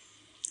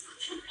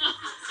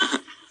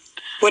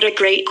 What a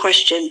great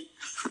question.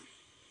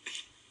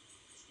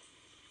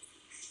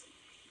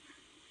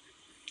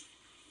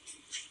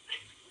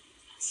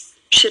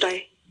 Should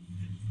I?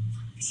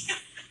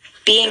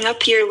 Being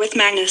up here with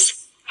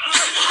Magnus.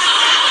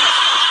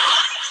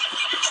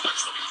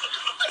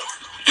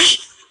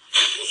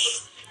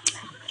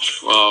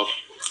 Wow.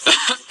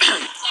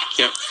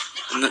 Yeah.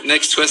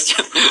 Next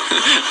question.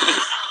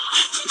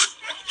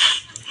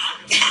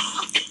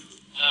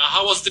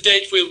 How was the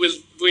date with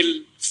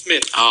Will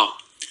Smith? Oh,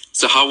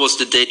 so how was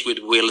the date with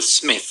Will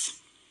Smith?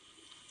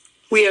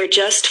 We are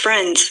just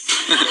friends.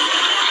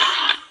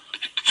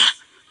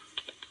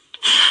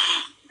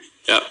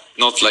 Yeah,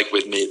 not like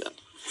with me then.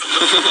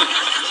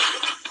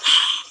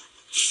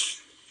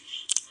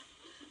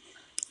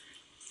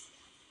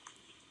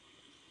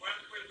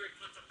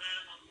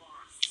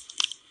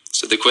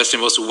 So the question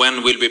was,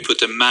 when will we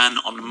put a man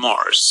on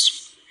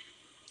Mars?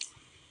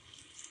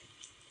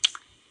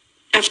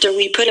 After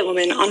we put a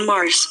woman on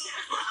Mars.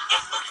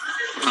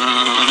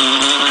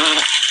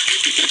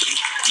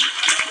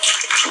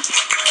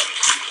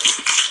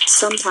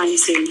 Sometime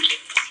soon.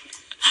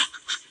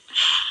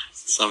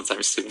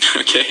 Sometime soon,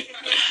 okay.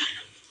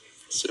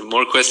 So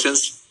more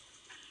questions?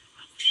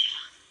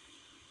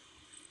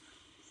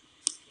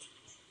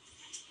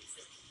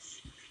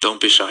 Don't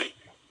be shy.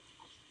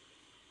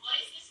 What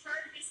is the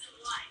purpose of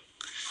life?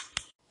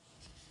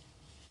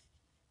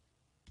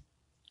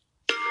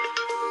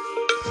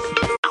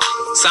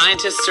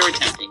 Scientists are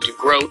attempting to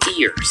grow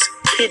ears,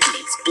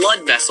 kidneys,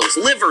 blood vessels,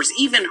 livers,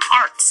 even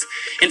hearts.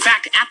 In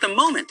fact, at the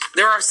moment,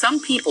 there are some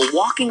people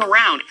walking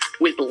around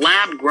with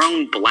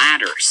lab-grown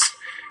bladders.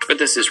 But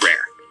this is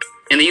rare.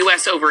 In the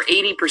U.S., over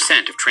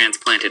 80% of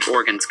transplanted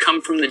organs come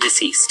from the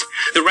deceased.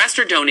 The rest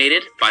are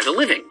donated by the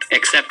living,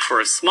 except for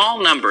a small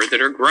number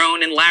that are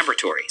grown in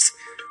laboratories.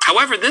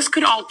 However, this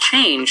could all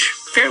change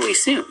fairly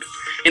soon.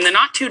 In the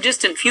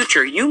not-too-distant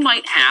future, you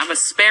might have a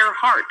spare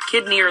heart,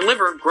 kidney, or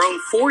liver grown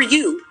for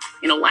you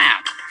in a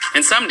lab.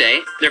 And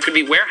someday, there could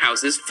be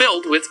warehouses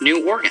filled with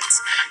new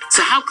organs.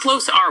 So how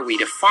close are we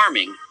to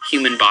farming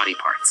human body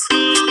parts?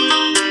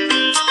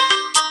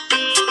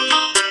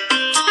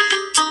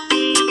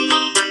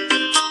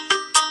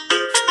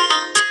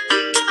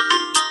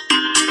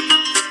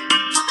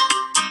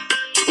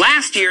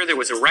 Last year, there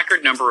was a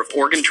record number of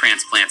organ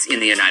transplants in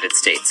the United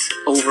States,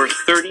 over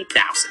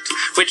 30,000,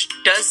 which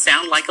does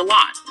sound like a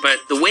lot, but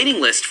the waiting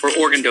list for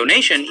organ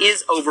donation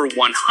is over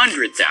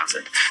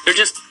 100,000. There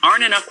just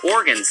aren't enough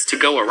organs to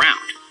go around.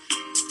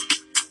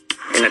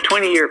 In a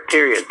 20-year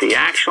period, the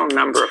actual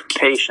number of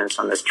patients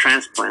on this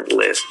transplant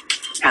list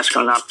has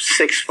gone up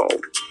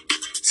sixfold,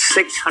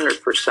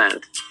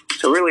 600%.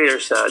 So really,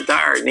 there's a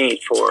dire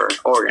need for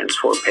organs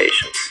for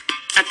patients.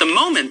 At the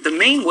moment, the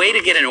main way to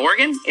get an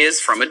organ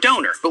is from a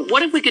donor. But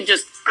what if we could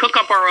just cook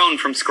up our own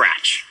from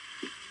scratch?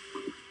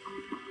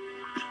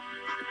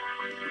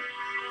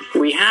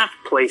 We have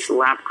placed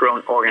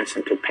lab-grown organs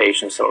into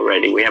patients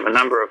already. We have a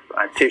number of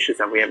tissues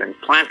that we have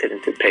implanted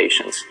into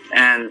patients.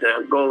 And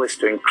the goal is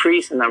to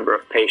increase the number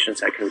of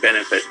patients that can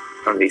benefit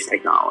from these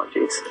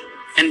technologies.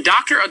 And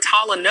Dr.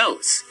 Atala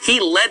knows.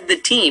 He led the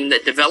team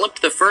that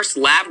developed the first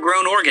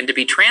lab-grown organ to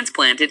be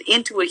transplanted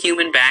into a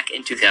human back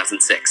in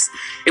 2006.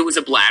 It was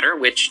a bladder,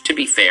 which, to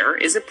be fair,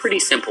 is a pretty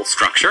simple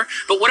structure.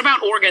 But what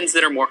about organs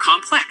that are more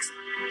complex?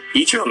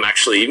 Each of them,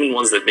 actually, even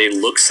ones that may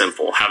look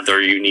simple, have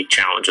their unique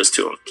challenges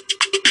to them.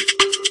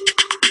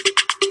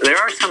 There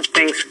are some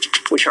things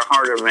which are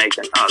harder to make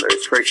than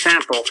others. For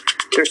example,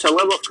 there's a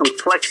level of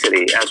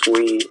complexity as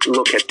we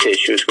look at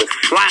tissues, with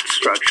flat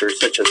structures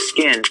such as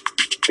skin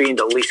being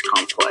the least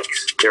complex.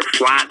 They're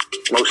flat,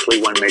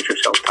 mostly one major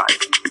cell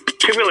type.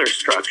 Tubular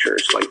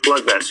structures like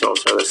blood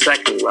vessels are the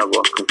second level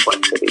of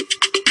complexity.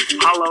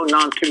 Hollow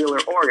non-tubular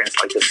organs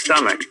like the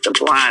stomach, the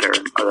bladder,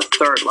 are the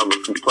third level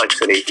of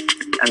complexity,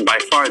 and by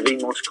far the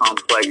most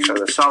complex are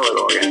the solid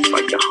organs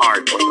like the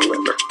heart or the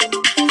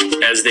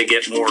liver. As they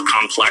get more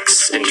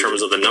complex in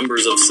terms of the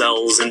numbers of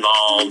cells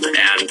involved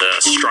and the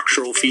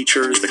structural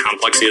features, the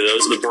complexity of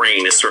those, the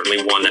brain is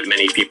certainly one that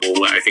many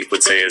people, I think,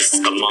 would say is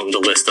among the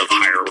list of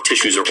higher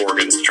tissues or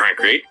organs to try and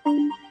create.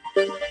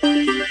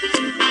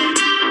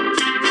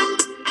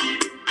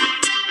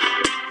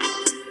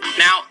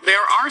 Now, there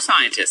are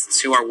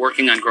scientists who are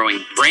working on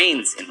growing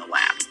brains in the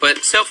lab, but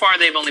so far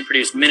they've only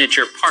produced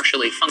miniature,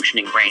 partially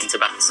functioning brains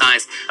about the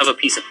size of a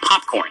piece of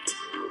popcorn.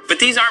 But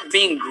these aren't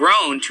being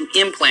grown to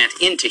implant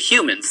into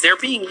humans. They're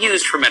being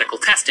used for medical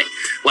testing,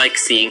 like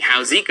seeing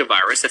how Zika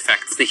virus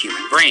affects the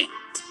human brain.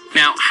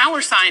 Now, how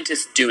are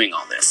scientists doing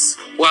all this?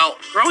 Well,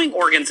 growing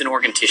organs and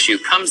organ tissue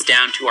comes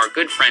down to our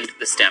good friend,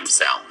 the stem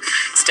cell.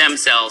 Stem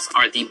cells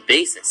are the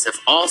basis of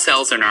all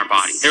cells in our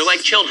body. They're like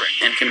children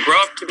and can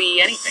grow up to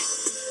be anything.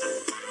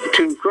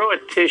 To grow a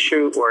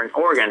tissue or an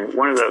organ,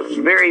 one of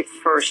the very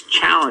first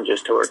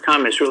challenges to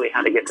overcome is really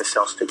how to get the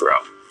cells to grow.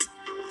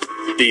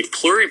 The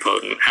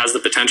pluripotent has the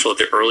potential at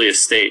the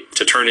earliest state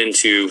to turn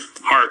into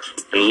heart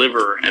and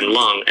liver and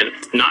lung, and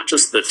not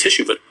just the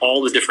tissue, but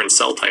all the different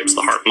cell types,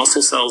 the heart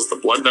muscle cells, the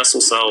blood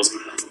vessel cells,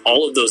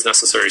 all of those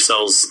necessary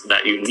cells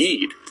that you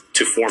need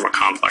to form a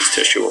complex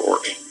tissue or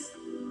organ.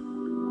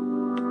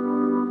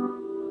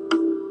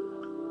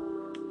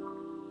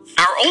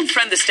 Our old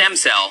friend the stem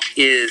cell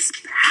is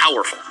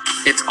powerful.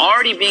 It's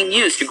already being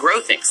used to grow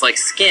things like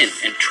skin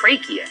and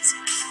tracheas.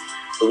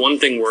 The one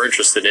thing we're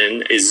interested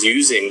in is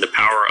using the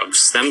power of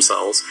stem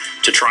cells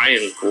to try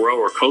and grow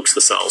or coax the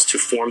cells to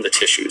form the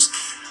tissues,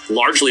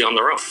 largely on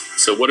their own.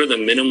 So what are the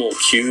minimal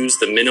cues,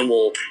 the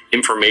minimal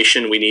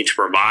information we need to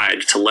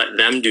provide to let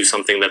them do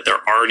something that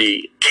they're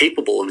already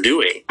capable of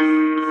doing?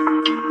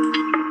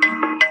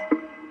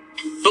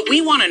 But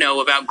we want to know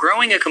about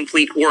growing a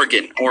complete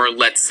organ, or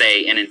let's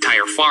say an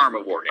entire farm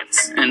of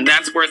organs. And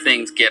that's where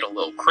things get a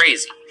little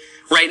crazy.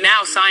 Right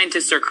now,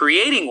 scientists are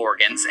creating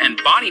organs and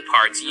body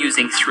parts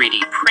using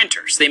 3D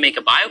printers. They make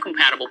a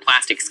biocompatible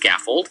plastic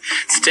scaffold,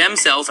 stem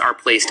cells are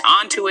placed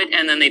onto it,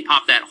 and then they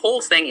pop that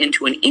whole thing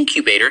into an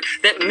incubator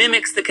that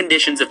mimics the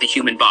conditions of the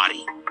human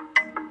body.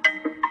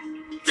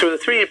 Through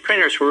the 3D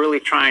printers, we're really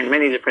trying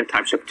many different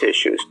types of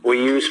tissues.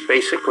 We use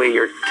basically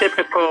your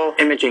typical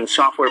imaging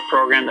software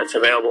program that's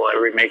available at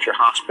every major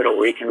hospital,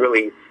 where you can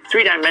really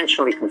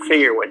three-dimensionally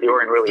configure what the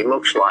organ really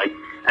looks like,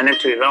 and then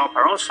to develop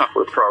our own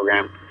software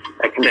program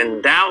that can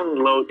then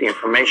download the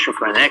information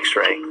from an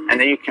X-ray, and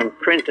then you can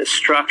print a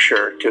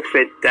structure to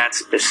fit that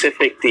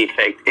specific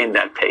defect in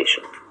that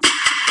patient.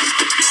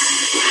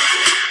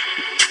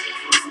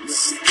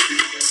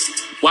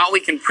 While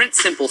we can print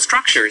simple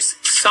structures,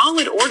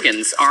 solid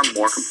organs are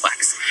more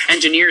complex.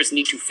 Engineers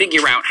need to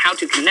figure out how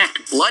to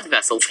connect blood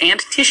vessels and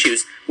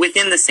tissues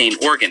within the same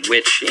organ,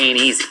 which ain't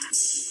easy.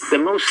 The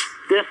most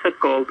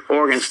difficult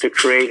organs to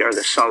create are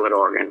the solid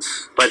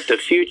organs, but the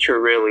future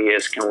really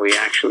is, can we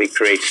actually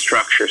create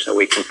structures that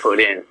we can put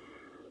in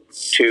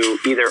to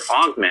either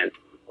augment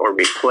or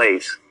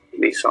replace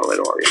these solid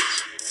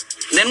organs?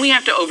 Then we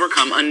have to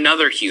overcome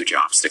another huge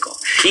obstacle.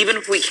 Even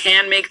if we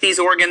can make these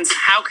organs,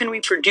 how can we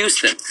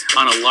produce them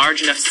on a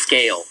large enough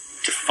scale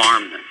to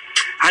farm them?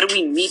 How do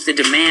we meet the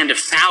demand of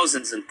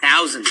thousands and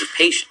thousands of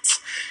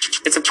patients?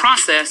 It's a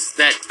process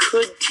that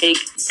could take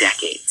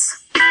decades.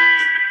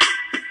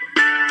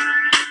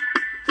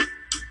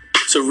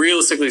 So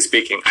realistically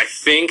speaking, I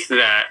think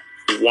that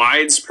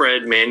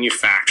widespread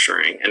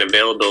manufacturing and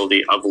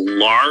availability of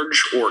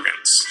large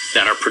organs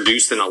that are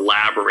produced in a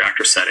lab or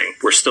reactor setting,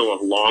 we're still a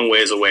long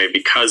ways away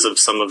because of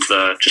some of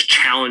the just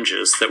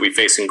challenges that we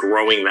face in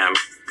growing them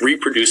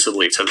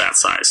reproducibly to that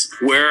size.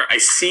 Where I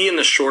see in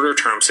the shorter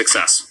term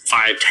success,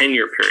 5-10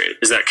 year period,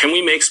 is that can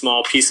we make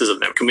small pieces of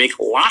them? Can we make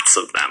lots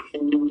of them?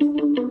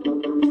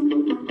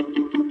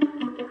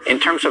 In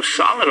terms of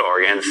solid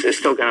organs, it's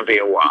still going to be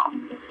a while.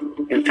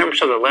 In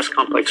terms of the less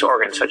complex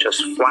organs, such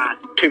as flat,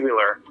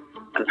 tubular,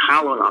 and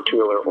hollow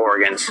non-tubular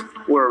organs,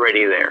 we're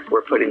already there.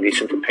 We're putting these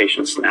into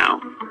patients now.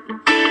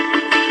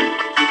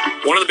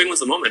 One of the big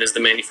ones at the moment is the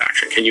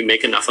manufacturing. Can you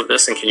make enough of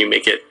this, and can you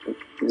make it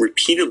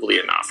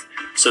repeatably enough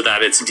so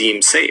that it's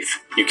deemed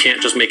safe? You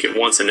can't just make it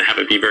once and have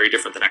it be very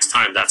different the next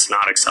time. That's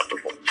not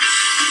acceptable.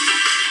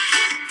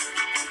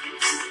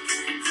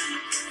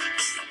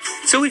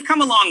 So we've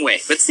come a long way,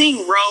 but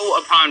seeing row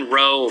upon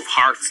row of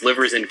hearts,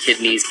 livers, and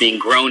kidneys being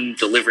grown and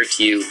delivered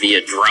to you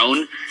via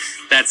drone,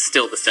 that's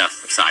still the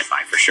stuff of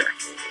sci-fi for sure.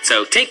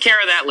 So take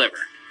care of that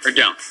liver, or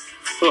don't.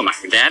 Who am I,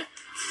 your dad?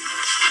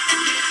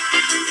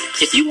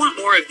 If you want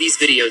more of these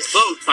videos, vote